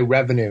define it by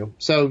revenue.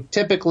 So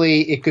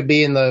typically it could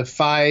be in the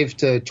 $5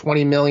 to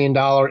 $20 million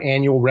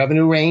annual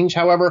revenue range.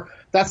 However,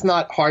 that's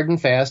not hard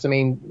and fast. I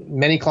mean,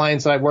 many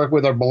clients that I work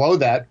with are below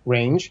that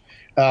range.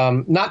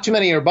 Not too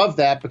many are above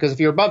that, because if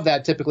you're above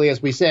that, typically,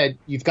 as we said,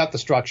 you've got the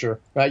structure,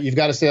 right? You've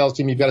got a sales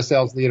team, you've got a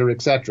sales leader,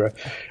 et cetera.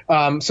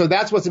 So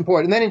that's what's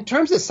important. And then in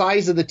terms of the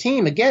size of the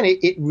team, again,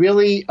 it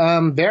really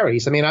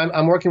varies. I mean,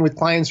 I'm working with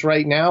clients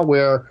right now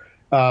where,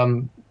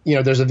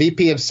 there's a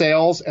VP of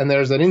sales and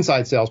there's an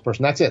inside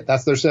salesperson. That's it.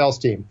 That's their sales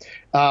team.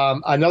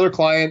 Another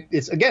client,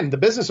 it's again, the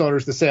business owner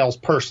is the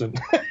salesperson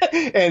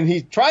and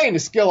he's trying to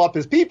skill up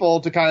his people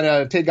to kind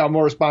of take on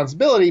more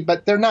responsibility,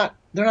 but they're not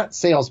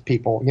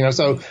salespeople,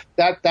 so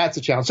that's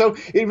a challenge. So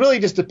it really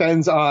just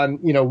depends on,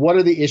 what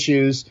are the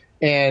issues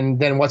and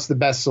then what's the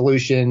best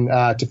solution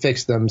to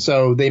fix them.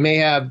 So they may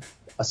have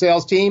a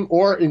sales team,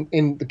 or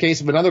in the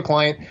case of another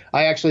client,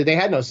 they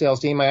had no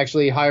sales team. I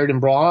actually hired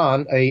and brought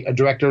on a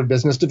director of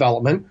business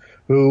development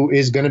who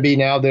is going to be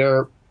now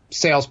their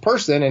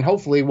salesperson, and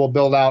hopefully will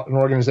build out an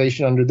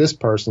organization under this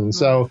person.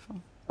 So,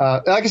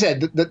 like I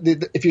said,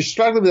 if you're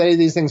struggling with any of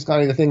these things,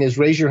 Connie, the thing is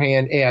raise your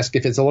hand, ask.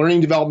 If it's a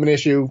learning development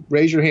issue,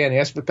 raise your hand,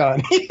 ask for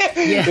Connie.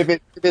 Yeah. If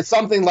it's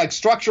something like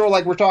structural,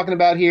 like we're talking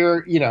about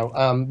here,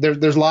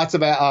 there's lots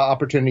of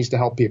opportunities to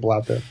help people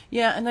out there.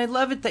 Yeah, and I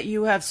love it that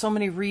you have so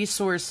many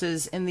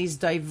resources in these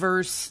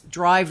diverse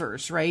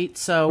drivers, right?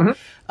 So,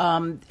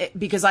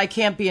 because I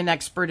can't be an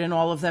expert in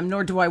all of them,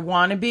 nor do I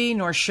want to be,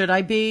 nor should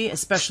I be,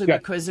 especially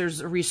because there's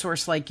a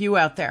resource like you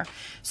out there.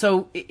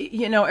 So,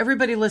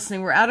 everybody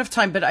listening, we're out of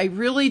time, but I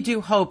really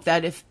do hope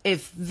that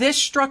if this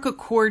struck a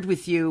chord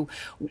with you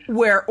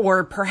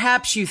or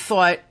perhaps you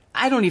thought,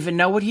 I don't even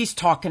know what he's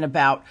talking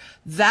about,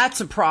 that's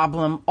a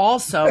problem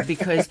also,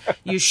 because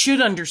you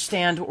should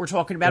understand what we're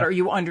talking about, or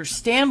you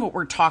understand what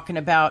we're talking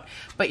about,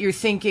 but you're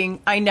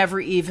thinking, I never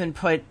even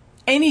put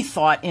any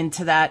thought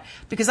into that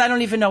because I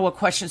don't even know what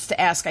questions to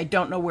ask. I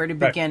don't know where to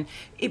begin.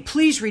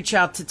 Please reach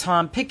out to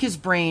Tom, pick his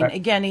brain.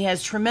 Again, he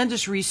has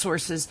tremendous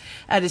resources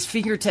at his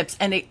fingertips.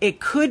 And it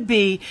could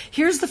be,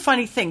 here's the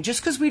funny thing,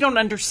 just because we don't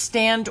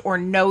understand or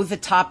know the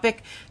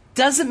topic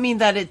doesn't mean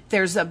that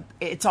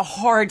it's a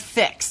hard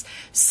fix.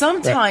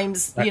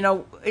 Sometimes,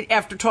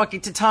 after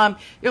talking to Tom,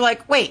 you're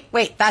like, wait,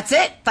 that's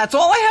it? That's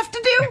all I have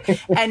to do?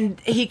 And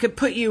he could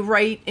put you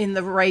right in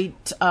the right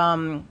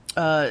stream.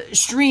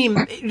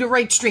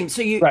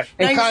 So now you're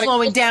Connie,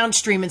 flowing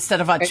downstream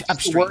instead of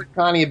upstream. Word,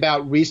 Connie,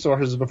 about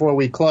resources before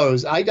we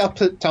close. I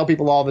tell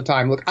people all the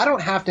time, look, I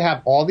don't have to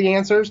have all the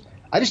answers.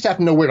 I just have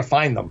to know where to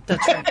find them.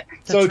 That's right.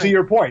 So to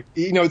your point,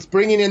 it's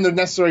bringing in the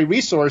necessary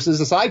resources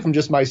aside from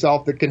just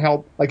myself that can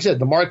help, like I said,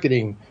 the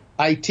marketing,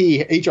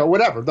 IT, HR,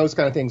 whatever, those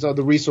kind of things are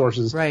the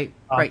resources. Right.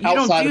 You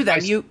don't do them.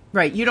 You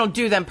don't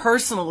do them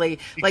personally.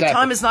 Exactly. Like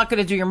Tom is not going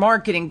to do your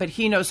marketing, but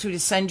he knows who to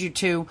send you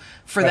to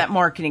for that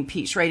marketing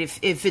piece, right?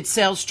 If it's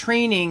sales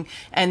training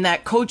and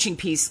that coaching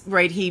piece,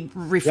 right, he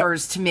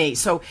refers to me.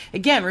 So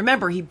again,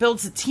 remember, he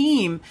builds a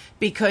team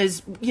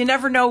because you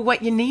never know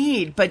what you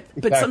need, but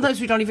sometimes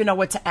we don't even know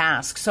what to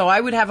ask. So I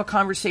would have a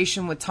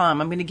conversation with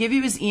Tom. I'm going to give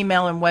you his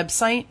email and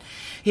website.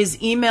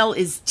 His email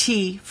is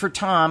T for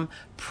Tom,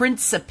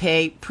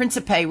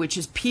 Principe, which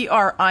is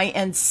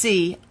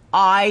PRINCIPE,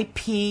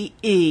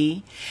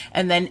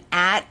 and then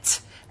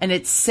 @ and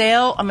it's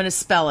sale. I'm going to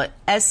spell it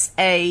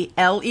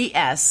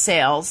SALES,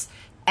 sales,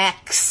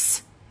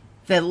 X,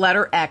 the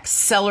letter X,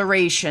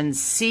 acceleration,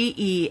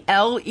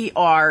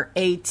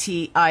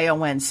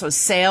 CELERATION. So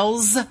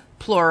sales,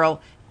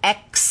 plural,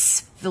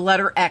 X, the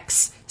letter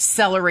X,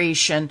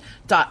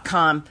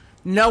 acceleration.com.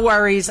 No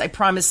worries. I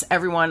promise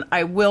everyone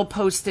I will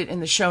post it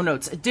in the show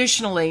notes.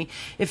 Additionally,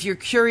 if you're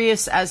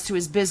curious as to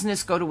his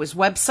business, go to his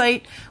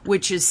website,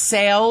 which is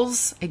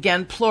sales,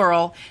 again,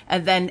 plural,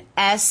 and then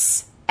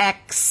SXESS.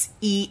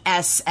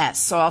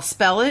 So I'll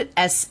spell it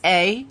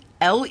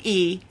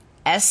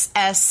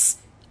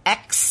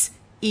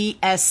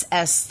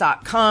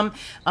SALESSXESS.com.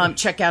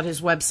 Check out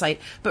his website.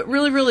 But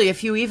really,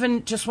 if you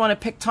even just want to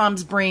pick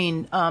Tom's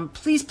brain,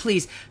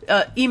 please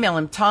email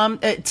him, Tom,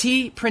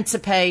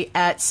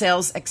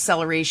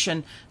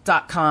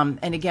 tprincipe@salesacceleration.com.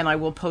 And again, I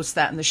will post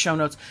that in the show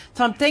notes.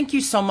 Tom, thank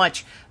you so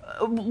much.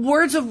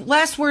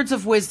 Last words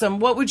of wisdom.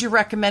 What would you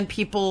recommend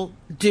people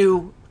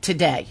do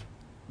today?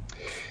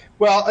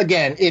 Well,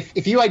 again,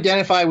 if you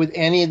identify with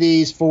any of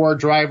these 4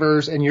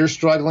 drivers and you're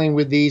struggling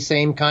with these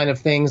same kind of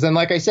things, then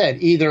like I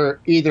said,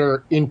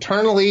 either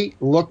internally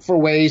look for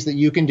ways that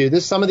you can do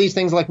this. Some of these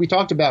things, like we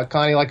talked about,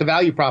 Connie, like a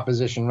value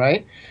proposition,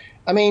 right?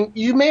 I mean,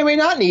 you may or may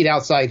not need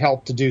outside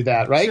help to do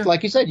that, right? Sure.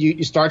 Like you said,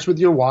 you starts with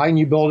your why and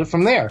you build it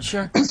from there.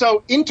 Sure.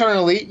 So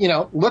internally,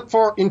 look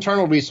for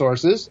internal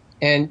resources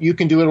and you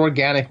can do it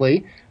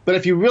organically. But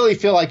if you really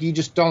feel like you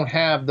just don't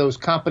have those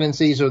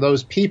competencies or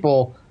those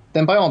people,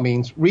 then by all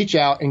means, reach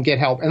out and get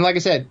help. And like I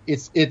said,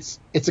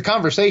 it's a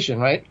conversation,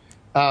 right?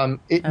 I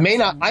may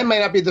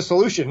not be the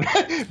solution,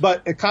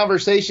 but a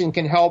conversation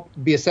can help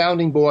be a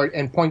sounding board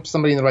and point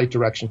somebody in the right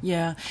direction.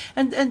 Yeah.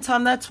 And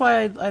Tom, that's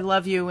why I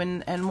love you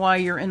and why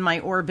you're in my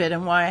orbit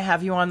and why I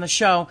have you on the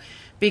show.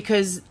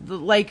 Because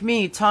like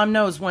me, Tom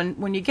knows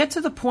when you get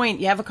to the point,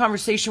 you have a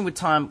conversation with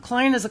Tom,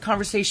 client has a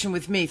conversation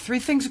with me, 3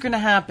 things are going to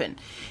happen.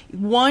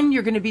 1,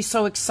 you're going to be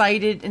so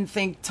excited and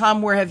think,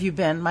 Tom, where have you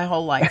been my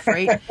whole life,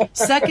 right?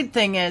 Second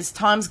thing is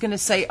Tom's going to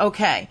say,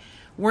 okay,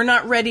 we're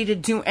not ready to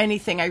do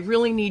anything. I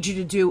really need you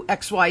to do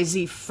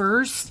XYZ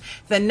first.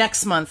 Then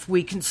next month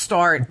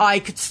I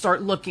could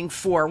start looking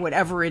for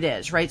whatever it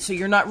is, right? So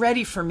you're not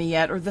ready for me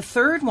yet. Or the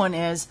third one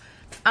is,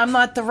 I'm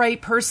not the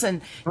right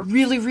person.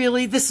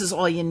 Really, this is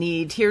all you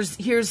need. Here's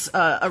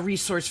a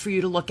resource for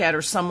you to look at,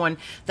 or someone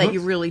that you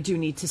really do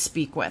need to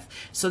speak with.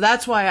 So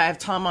that's why I have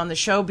Tom on the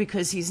show,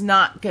 because he's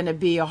not going to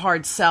be a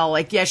hard sell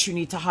like, yes, you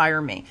need to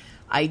hire me.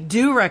 I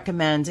do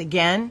recommend,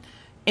 again,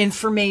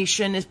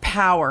 information is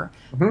power.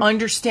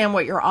 Understand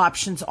what your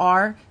options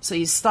are so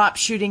you stop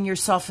shooting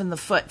yourself in the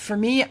foot. For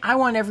me, I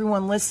want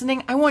everyone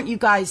listening. I want you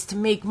guys to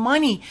make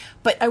money,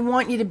 but I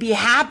want you to be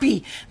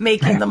happy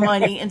making the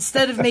money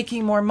instead of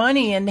making more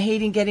money and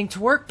hating getting to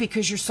work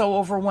because you're so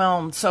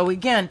overwhelmed. So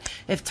again,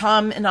 if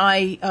Tom and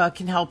I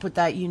can help with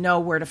that, you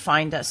know where to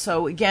find us.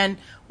 So again,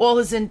 all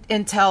his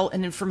intel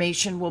and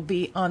information will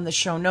be on the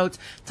show notes.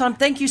 Tom,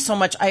 thank you so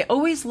much. I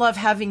always love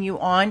having you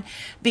on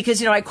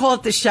because, I call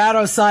it the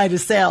shadow side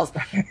of sales.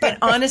 But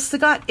honest to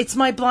God, it's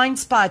my blind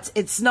spots.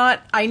 It's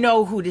not, I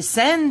know who to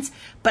send,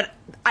 but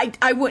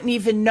I wouldn't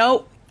even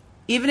know,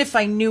 even if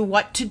I knew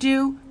what to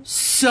do,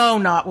 so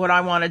not what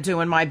I want to do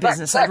in my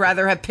business. I'd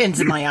rather have pins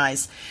in my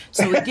eyes.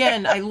 So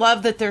again, I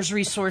love that there's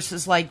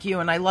resources like you,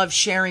 and I love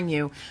sharing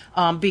you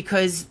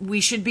because we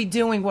should be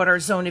doing what our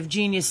zone of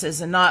genius is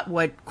and not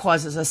what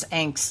causes us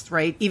angst,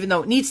 right? Even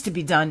though it needs to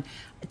be done,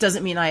 it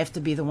doesn't mean I have to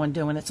be the one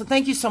doing it. So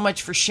thank you so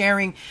much for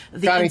sharing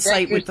the Connie,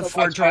 insight with the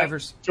 4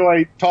 drivers. I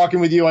enjoy talking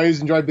with you. I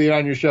always enjoyed being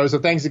on your show. So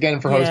thanks again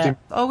for hosting.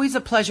 Always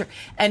a pleasure.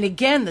 And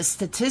again, the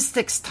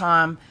statistics,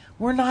 Tom,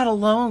 we're not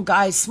alone,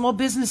 guys. Small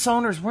business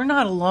owners, we're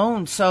not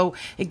alone. So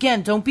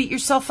again, don't beat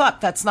yourself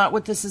up. That's not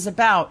what this is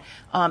about.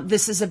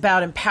 This is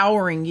about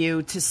empowering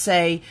you to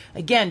say,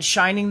 again,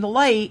 shining the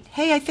light.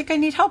 Hey, I think I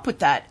need help with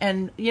that.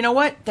 And you know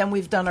what? Then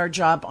we've done our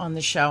job on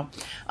the show.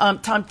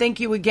 Tom, thank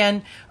you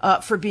again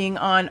for being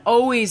on.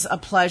 Always a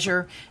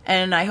pleasure.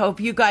 And I hope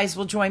you guys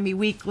will join me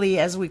weekly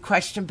as we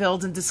question,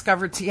 build, and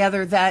discover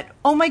together that,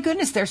 oh my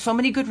goodness, there's so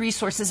many good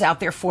resources out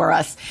there for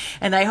us.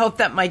 And I hope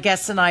that my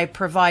guests and I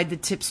provide the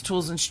tips,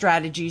 tools, and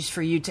strategies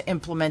for you to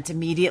implement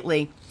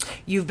immediately.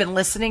 You've been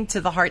listening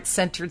to the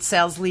Heart-Centered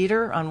Sales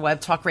Leader on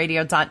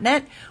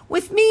webtalkradio.net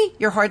with me,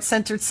 your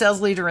Heart-Centered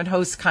Sales Leader and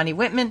host, Connie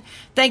Whitman.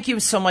 Thank you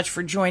so much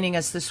for joining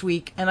us this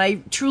week, and I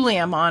truly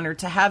am honored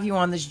to have you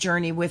on this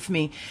journey with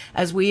me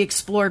as we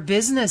explore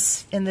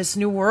business in this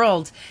new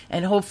world,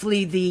 and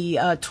hopefully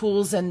the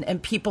tools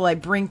and people I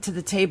bring to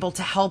the table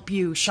to help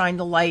you shine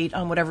the light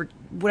on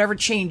whatever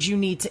change you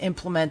need to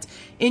implement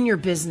in your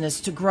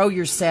business to grow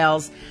your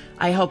sales.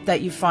 I hope that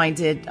you find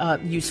it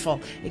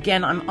useful.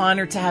 Again, I'm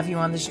honored to have you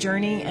on this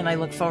journey, and I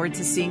look forward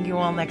to seeing you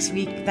all next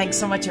week. Thanks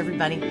so much,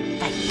 everybody.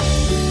 Bye.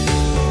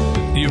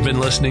 You've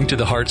been listening to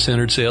the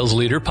Heart-Centered Sales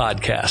Leader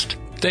podcast.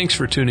 Thanks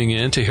for tuning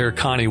in to hear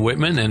Connie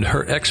Whitman and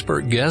her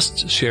expert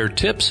guests share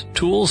tips,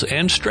 tools,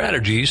 and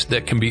strategies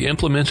that can be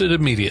implemented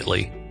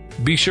immediately.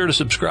 Be sure to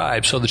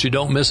subscribe so that you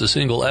don't miss a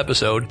single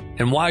episode.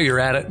 And while you're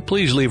at it,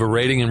 please leave a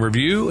rating and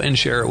review and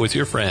share it with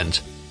your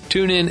friends.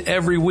 Tune in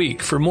every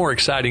week for more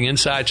exciting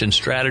insights and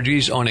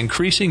strategies on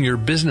increasing your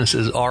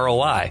business's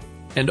ROI.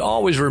 And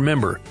always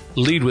remember,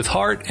 lead with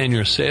heart and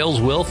your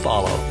sales will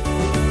follow.